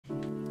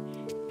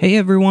Hey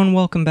everyone,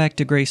 welcome back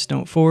to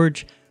Greystone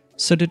Forge.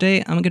 So today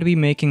I'm going to be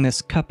making this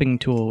cupping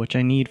tool which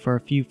I need for a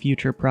few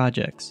future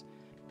projects.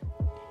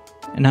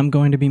 And I'm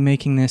going to be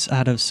making this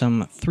out of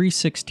some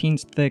 3/16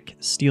 thick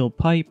steel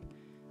pipe,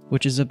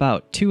 which is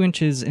about 2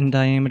 inches in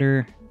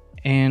diameter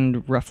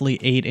and roughly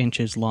 8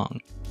 inches long.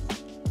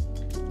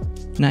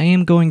 And I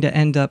am going to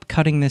end up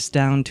cutting this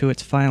down to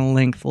its final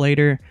length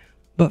later,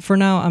 but for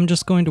now I'm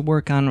just going to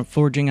work on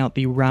forging out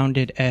the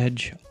rounded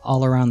edge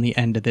all around the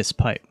end of this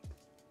pipe.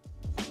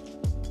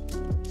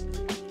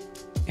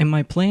 And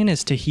my plan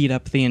is to heat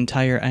up the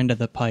entire end of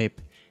the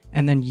pipe,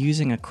 and then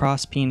using a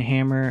cross-peen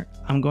hammer,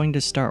 I'm going to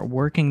start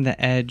working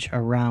the edge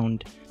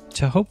around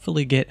to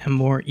hopefully get a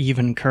more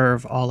even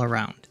curve all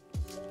around.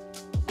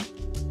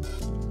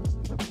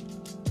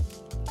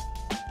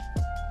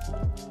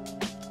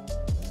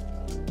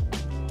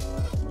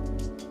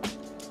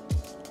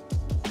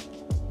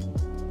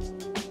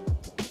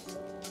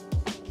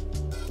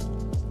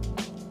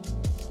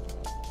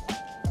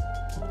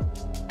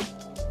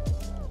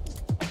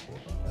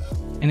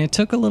 And it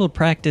took a little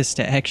practice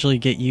to actually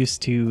get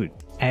used to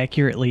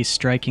accurately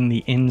striking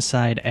the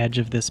inside edge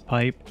of this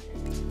pipe,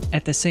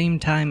 at the same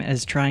time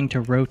as trying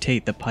to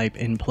rotate the pipe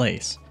in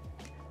place.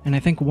 And I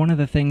think one of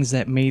the things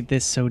that made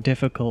this so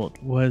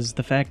difficult was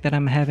the fact that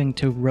I'm having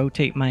to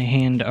rotate my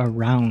hand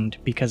around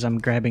because I'm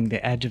grabbing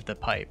the edge of the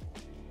pipe.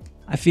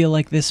 I feel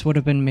like this would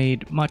have been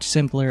made much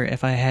simpler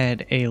if I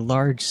had a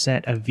large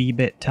set of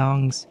V-bit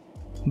tongs,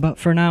 but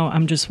for now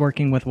I'm just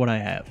working with what I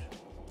have.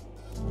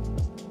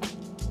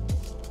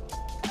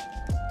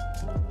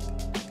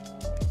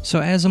 So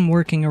as I'm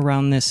working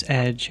around this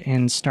edge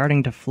and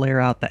starting to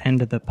flare out the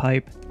end of the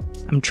pipe,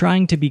 I'm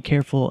trying to be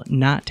careful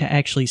not to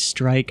actually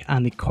strike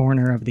on the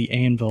corner of the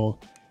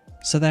anvil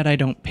so that I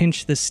don't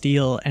pinch the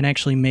steel and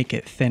actually make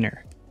it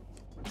thinner.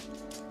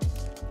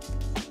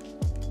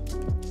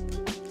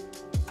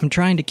 I'm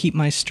trying to keep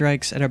my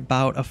strikes at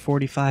about a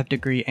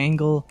 45-degree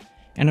angle,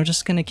 and I'm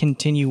just going to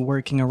continue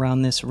working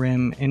around this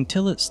rim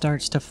until it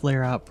starts to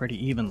flare out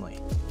pretty evenly.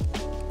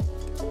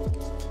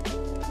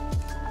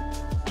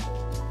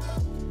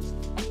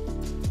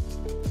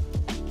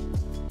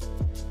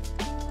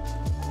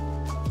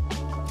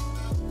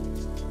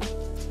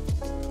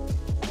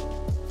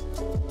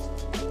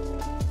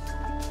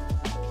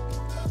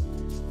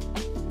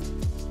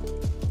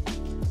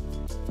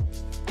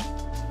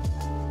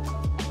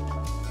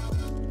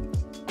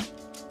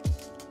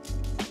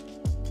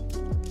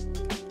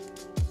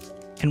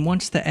 And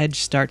once the edge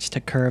starts to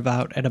curve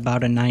out at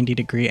about a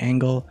 90-degree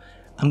angle,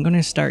 I'm going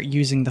to start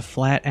using the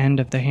flat end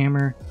of the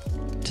hammer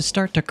to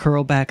start to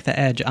curl back the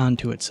edge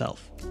onto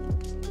itself.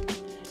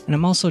 And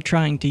I'm also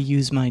trying to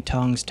use my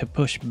tongs to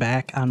push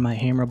back on my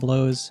hammer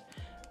blows.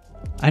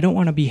 I don't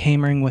want to be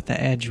hammering with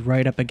the edge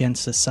right up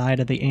against the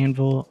side of the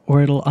anvil,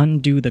 or it'll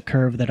undo the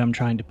curve that I'm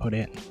trying to put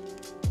in.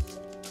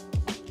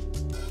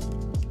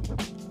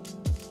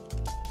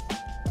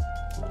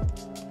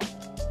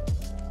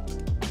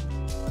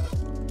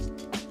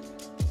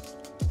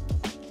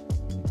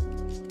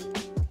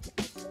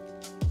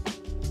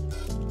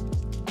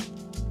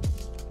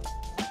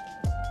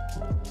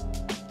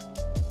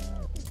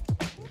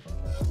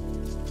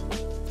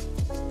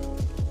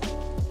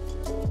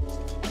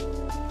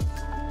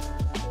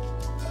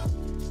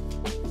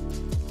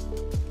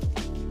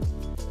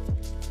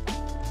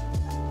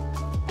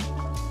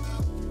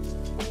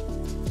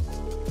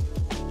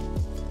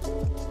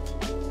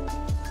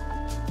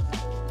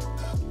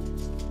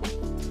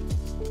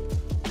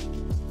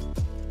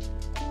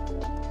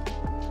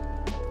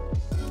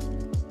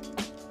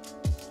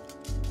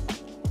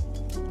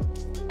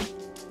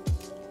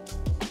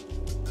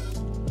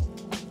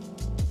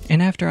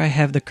 And after I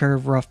have the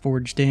curve rough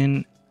forged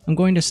in, I'm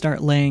going to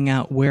start laying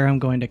out where I'm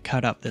going to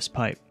cut up this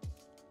pipe.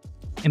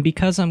 And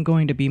because I'm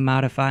going to be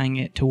modifying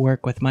it to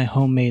work with my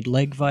homemade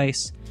leg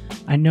vise,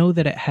 I know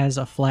that it has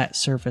a flat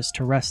surface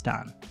to rest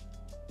on.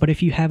 But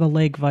if you have a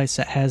leg vise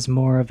that has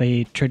more of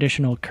a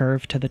traditional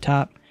curve to the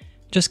top,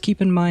 just keep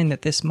in mind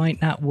that this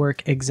might not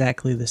work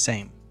exactly the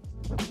same.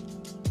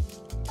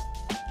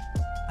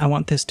 I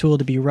want this tool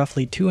to be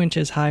roughly 2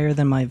 inches higher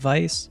than my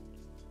vise,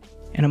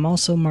 and I'm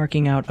also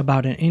marking out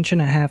about 1.5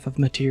 inches of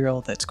material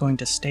that's going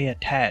to stay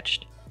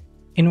attached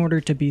in order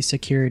to be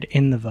secured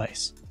in the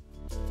vise.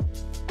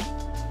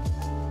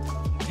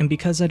 And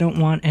because I don't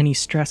want any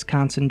stress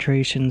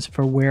concentrations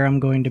for where I'm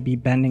going to be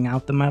bending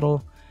out the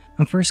metal,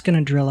 I'm first going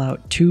to drill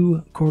out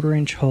 2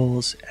 1/4-inch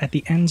holes at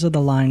the ends of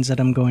the lines that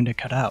I'm going to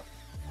cut out.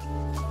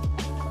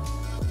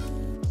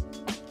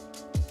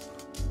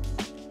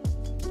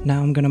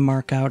 Now I'm going to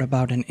mark out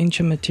about 1 inch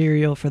of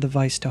material for the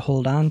vise to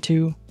hold on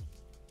to.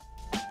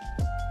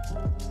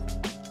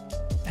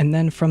 And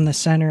then from the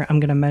center, I'm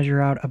going to measure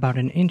out about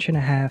 1.5 inches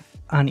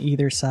on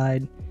either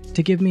side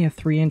to give me a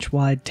 3-inch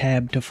wide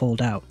tab to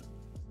fold out.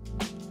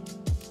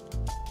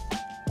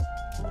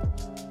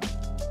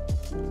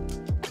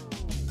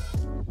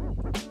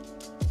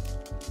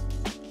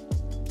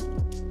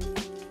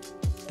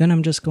 Then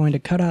I'm just going to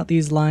cut out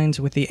these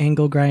lines with the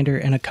angle grinder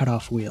and a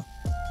cutoff wheel.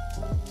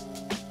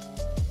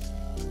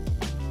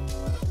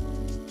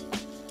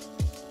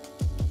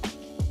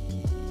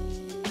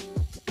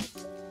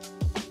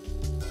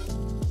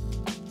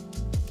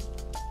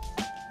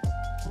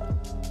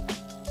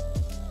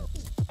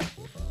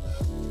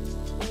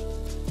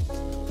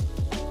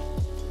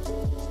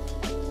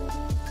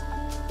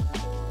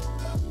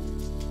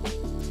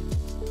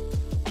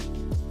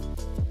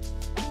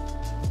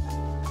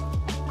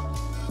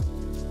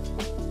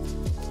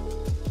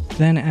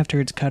 Then after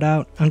it's cut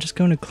out, I'm just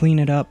going to clean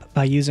it up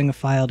by using a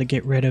file to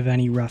get rid of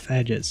any rough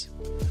edges.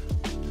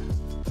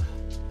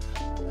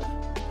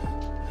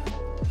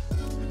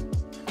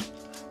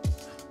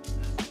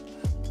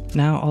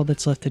 Now all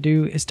that's left to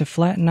do is to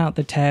flatten out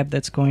the tab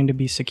that's going to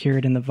be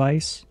secured in the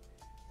vise,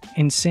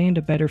 and sand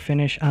a better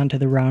finish onto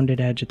the rounded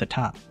edge at the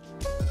top.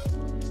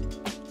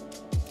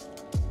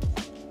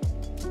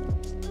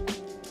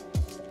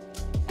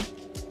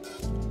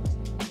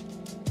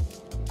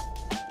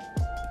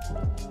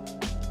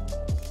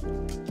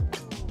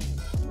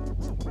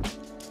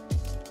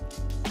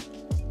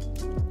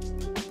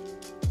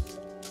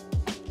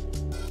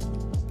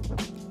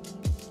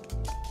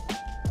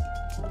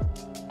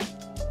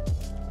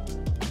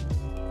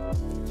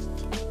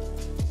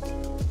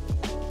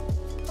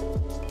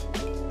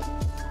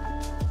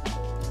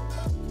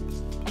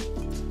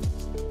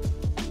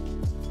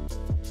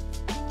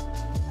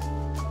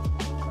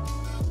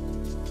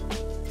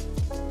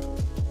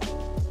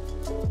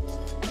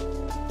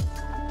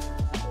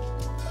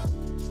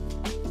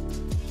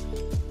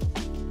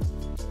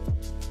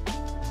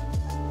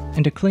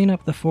 And to clean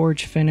up the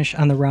forge finish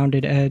on the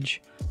rounded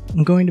edge,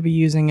 I'm going to be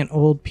using an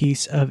old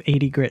piece of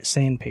 80 grit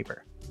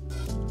sandpaper.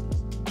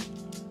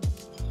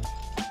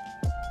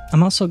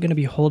 I'm also going to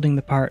be holding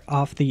the part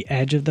off the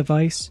edge of the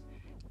vise,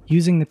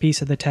 using the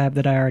piece of the tab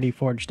that I already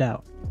forged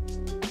out.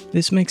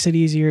 This makes it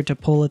easier to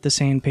pull at the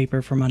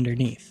sandpaper from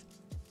underneath.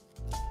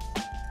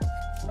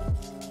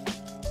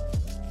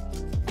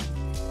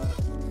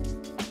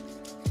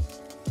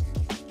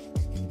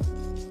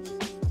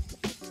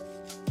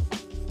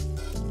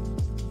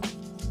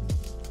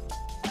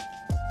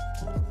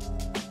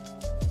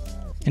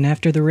 And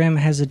after the rim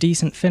has a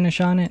decent finish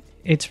on it,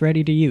 it's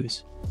ready to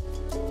use.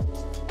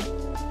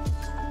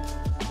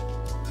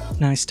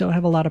 Now I still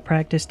have a lot of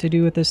practice to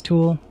do with this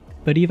tool,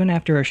 but even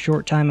after a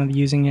short time of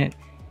using it,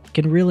 you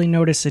can really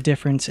notice a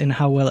difference in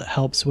how well it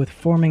helps with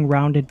forming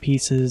rounded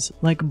pieces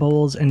like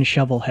bowls and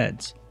shovel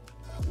heads.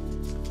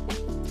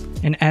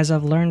 And as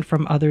I've learned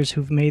from others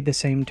who've made the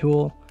same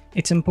tool,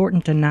 it's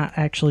important to not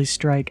actually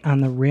strike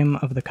on the rim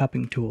of the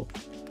cupping tool,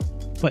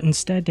 but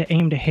instead to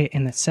aim to hit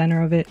in the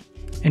center of it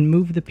and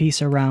move the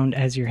piece around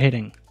as you're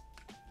hitting.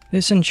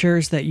 This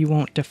ensures that you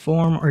won't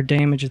deform or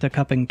damage the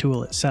cupping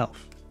tool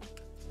itself.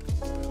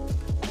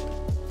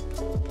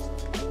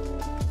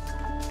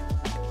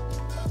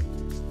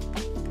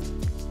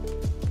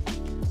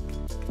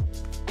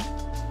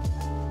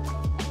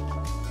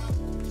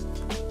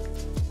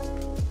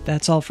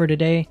 That's all for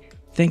today.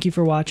 Thank you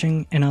for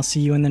watching, and I'll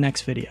see you in the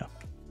next video.